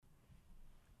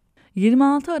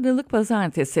26 Aralık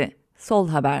Pazartesi. Sol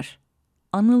Haber.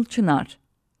 Anıl Çınar.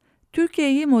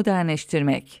 Türkiye'yi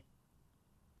modernleştirmek.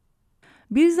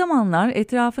 Bir zamanlar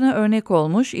etrafına örnek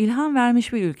olmuş, ilham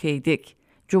vermiş bir ülkeydik.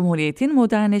 Cumhuriyet'in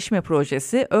modernleşme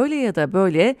projesi öyle ya da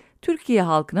böyle Türkiye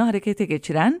halkını harekete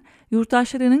geçiren,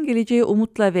 yurttaşlarının geleceğe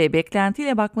umutla ve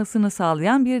beklentiyle bakmasını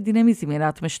sağlayan bir dinamizm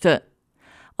yaratmıştı.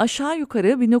 Aşağı yukarı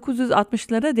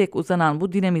 1960'lara dek uzanan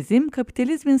bu dinamizm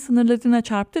kapitalizmin sınırlarına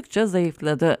çarptıkça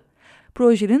zayıfladı.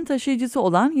 Projenin taşıyıcısı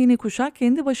olan yeni kuşak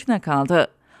kendi başına kaldı.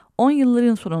 10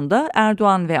 yılların sonunda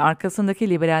Erdoğan ve arkasındaki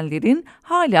liberallerin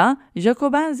hala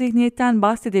Jacoben zihniyetten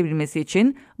bahsedebilmesi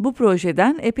için bu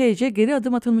projeden epeyce geri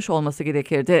adım atılmış olması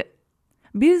gerekirdi.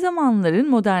 Bir zamanların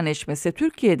modernleşmesi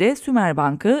Türkiye'de Sümer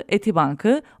Bankı, Eti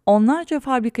Bankı, onlarca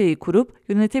fabrikayı kurup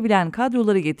yönetebilen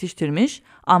kadroları yetiştirmiş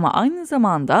ama aynı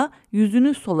zamanda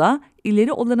yüzünü sola,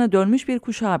 ileri olana dönmüş bir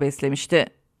kuşağı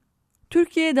beslemişti.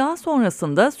 Türkiye daha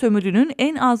sonrasında sömürünün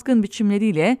en azgın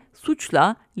biçimleriyle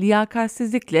suçla,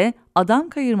 liyakatsizlikle, adam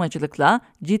kayırmacılıkla,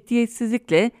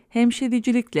 ciddiyetsizlikle,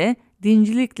 hemşericilikle,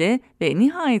 dincilikle ve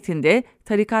nihayetinde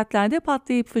tarikatlarda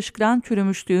patlayıp fışkıran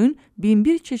çürümüşlüğün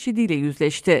binbir çeşidiyle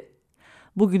yüzleşti.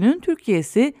 Bugünün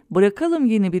Türkiye'si bırakalım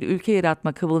yeni bir ülke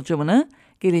yaratma kıvılcımını,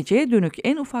 geleceğe dönük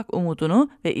en ufak umudunu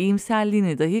ve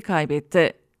iyimserliğini dahi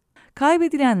kaybetti.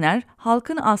 Kaybedilenler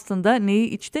halkın aslında neyi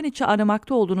içten içe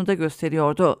aramakta olduğunu da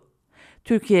gösteriyordu.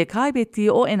 Türkiye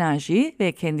kaybettiği o enerjiyi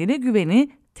ve kendine güveni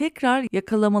tekrar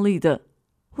yakalamalıydı.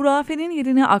 Hurafenin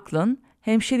yerine aklın,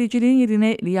 hemşericiliğin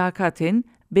yerine liyakatin,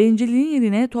 bencilliğin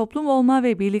yerine toplum olma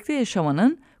ve birlikte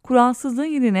yaşamanın, kuralsızlığın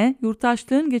yerine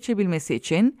yurttaşlığın geçebilmesi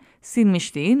için,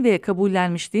 sinmişliğin ve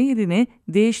kabullenmişliğin yerini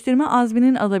değiştirme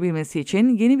azminin alabilmesi için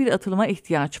yeni bir atılıma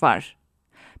ihtiyaç var.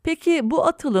 Peki bu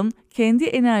atılım kendi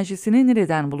enerjisini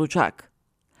nereden bulacak?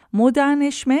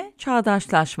 Modernleşme,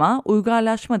 çağdaşlaşma,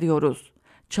 uygarlaşma diyoruz.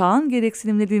 Çağın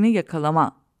gereksinimlerini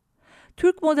yakalama.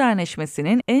 Türk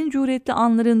modernleşmesinin en cüretli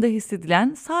anlarında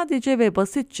hissedilen sadece ve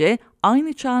basitçe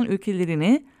aynı çağın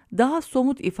ülkelerini daha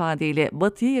somut ifadeyle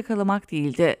Batı'yı yakalamak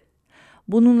değildi.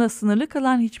 Bununla sınırlı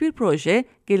kalan hiçbir proje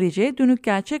geleceğe dönük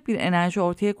gerçek bir enerji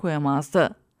ortaya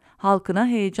koyamazdı. Halkına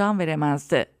heyecan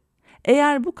veremezdi.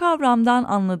 Eğer bu kavramdan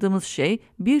anladığımız şey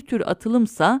bir tür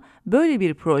atılımsa, böyle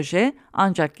bir proje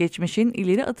ancak geçmişin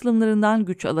ileri atılımlarından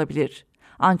güç alabilir.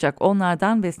 Ancak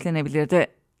onlardan beslenebilirdi.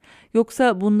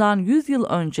 Yoksa bundan 100 yıl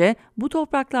önce bu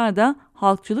topraklarda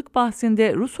halkçılık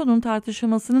bahsinde Rousseau'nun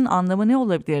tartışılmasının anlamı ne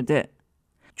olabilirdi?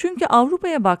 Çünkü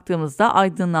Avrupa'ya baktığımızda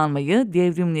aydınlanmayı,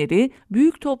 devrimleri,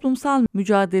 büyük toplumsal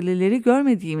mücadeleleri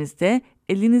görmediğimizde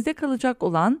elinizde kalacak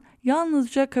olan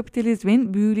yalnızca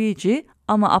kapitalizmin büyüleyici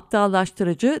ama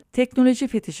aptallaştırıcı teknoloji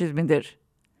fetişizmidir.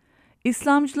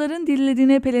 İslamcıların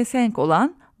dillerine pelesenk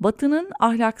olan Batı'nın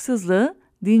ahlaksızlığı,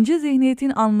 dinci zihniyetin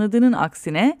anladığının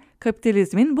aksine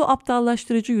kapitalizmin bu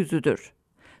aptallaştırıcı yüzüdür.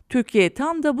 Türkiye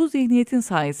tam da bu zihniyetin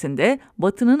sayesinde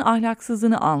Batı'nın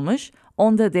ahlaksızlığını almış,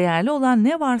 onda değerli olan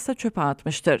ne varsa çöpe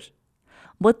atmıştır.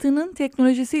 Batı'nın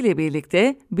teknolojisiyle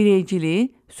birlikte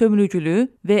bireyciliği, sömürücülüğü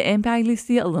ve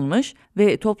emperyalistliği alınmış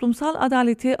ve toplumsal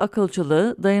adaleti,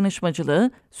 akılcılığı,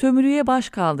 dayanışmacılığı, sömürüye baş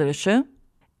kaldırışı,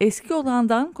 eski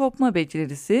olandan kopma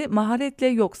becerisi maharetle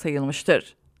yok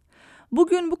sayılmıştır.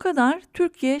 Bugün bu kadar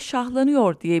Türkiye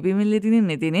şahlanıyor diyebilmelerinin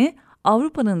nedeni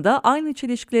Avrupa'nın da aynı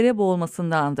çelişkilere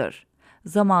boğulmasındandır.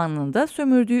 Zamanında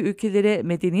sömürdüğü ülkelere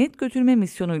medeniyet götürme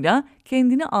misyonuyla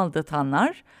kendini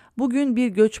aldatanlar, bugün bir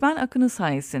göçmen akını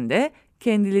sayesinde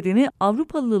kendilerini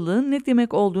Avrupalılığın ne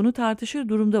demek olduğunu tartışır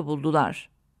durumda buldular.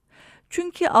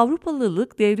 Çünkü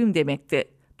Avrupalılık devrim demekti,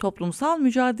 toplumsal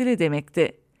mücadele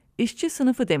demekti, işçi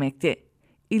sınıfı demekti,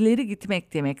 ileri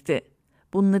gitmek demekti.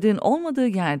 Bunların olmadığı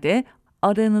yerde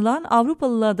aranılan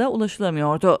Avrupalılığa da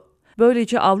ulaşılamıyordu.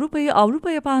 Böylece Avrupa'yı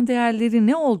Avrupa yapan değerlerin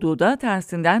ne olduğu da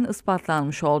tersinden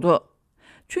ispatlanmış oldu.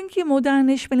 Çünkü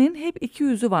modernleşmenin hep iki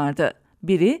yüzü vardı.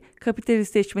 Biri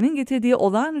kapitalistleşmenin getirdiği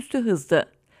olağanüstü hızdı.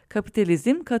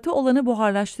 Kapitalizm katı olanı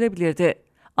buharlaştırabilirdi.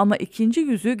 Ama ikinci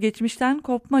yüzü geçmişten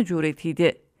kopma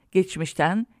cüretiydi.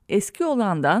 Geçmişten, eski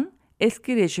olandan,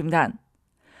 eski rejimden.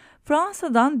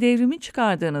 Fransa'dan devrimi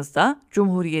çıkardığınızda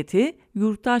cumhuriyeti,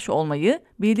 yurttaş olmayı,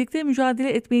 birlikte mücadele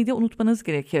etmeyi de unutmanız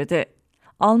gerekirdi.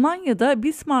 Almanya'da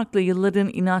Bismarck'lı yılların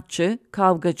inatçı,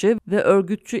 kavgacı ve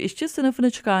örgütçü işçi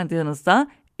sınıfını çıkardığınızda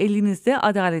elinizde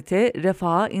adalete,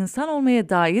 refaha, insan olmaya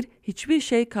dair hiçbir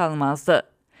şey kalmazdı.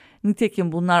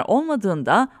 Nitekim bunlar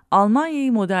olmadığında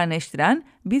Almanya'yı modernleştiren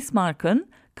Bismarck'ın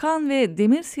kan ve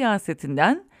demir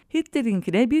siyasetinden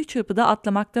Hitler'inkine bir çırpıda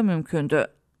atlamak da mümkündü.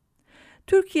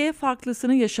 Türkiye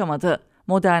farklısını yaşamadı.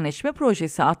 Modernleşme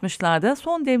projesi 60'larda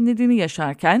son demlerini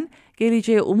yaşarken,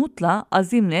 geleceğe umutla,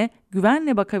 azimle,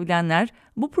 güvenle bakabilenler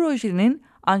bu projenin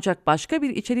ancak başka bir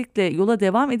içerikle yola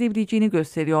devam edebileceğini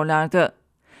gösteriyorlardı.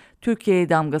 Türkiye'ye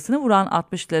damgasını vuran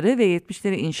 60'ları ve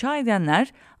 70'leri inşa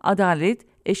edenler, adalet,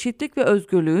 eşitlik ve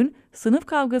özgürlüğün sınıf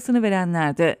kavgasını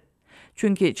verenlerdi.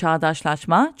 Çünkü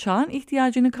çağdaşlaşma, çağın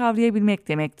ihtiyacını kavrayabilmek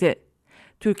demekti.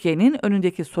 Türkiye'nin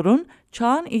önündeki sorun,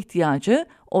 çağın ihtiyacı,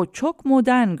 o çok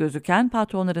modern gözüken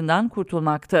patronlarından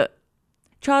kurtulmaktı.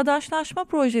 Çağdaşlaşma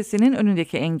projesinin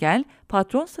önündeki engel,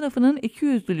 patron sınıfının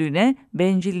ikiyüzlülüğüne,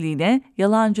 bencilliğine,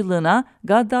 yalancılığına,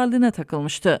 gaddarlığına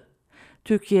takılmıştı.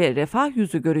 Türkiye refah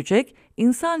yüzü görecek,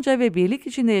 insanca ve birlik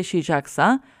içinde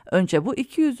yaşayacaksa, önce bu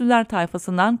ikiyüzlüler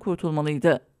tayfasından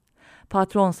kurtulmalıydı.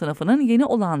 Patron sınıfının yeni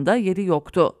olanda yeri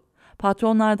yoktu.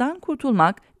 Patronlardan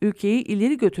kurtulmak, ülkeyi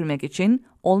ileri götürmek için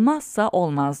olmazsa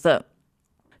olmazdı.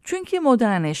 Çünkü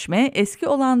modernleşme, eski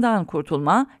olandan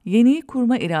kurtulma, yeniyi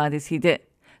kurma iradesiydi.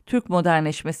 Türk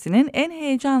modernleşmesinin en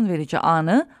heyecan verici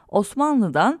anı,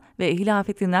 Osmanlı'dan ve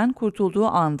hilafetinden kurtulduğu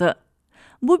andı.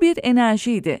 Bu bir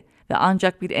enerjiydi ve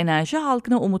ancak bir enerji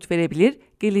halkına umut verebilir,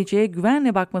 geleceğe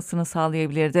güvenle bakmasını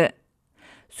sağlayabilirdi.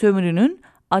 Sömürünün,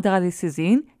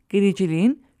 adaletsizliğin,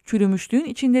 gericiliğin, çürümüşlüğün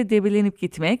içinde debelenip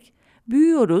gitmek,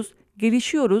 büyüyoruz,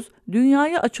 gelişiyoruz,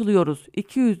 dünyaya açılıyoruz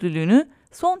ikiyüzlülüğünü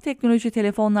son teknoloji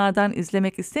telefonlardan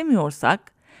izlemek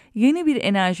istemiyorsak, yeni bir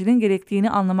enerjinin gerektiğini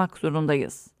anlamak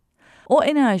zorundayız. O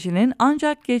enerjinin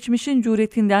ancak geçmişin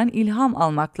cüretinden ilham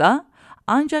almakla,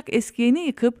 ancak eskiyeni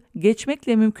yıkıp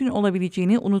geçmekle mümkün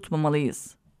olabileceğini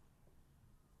unutmamalıyız.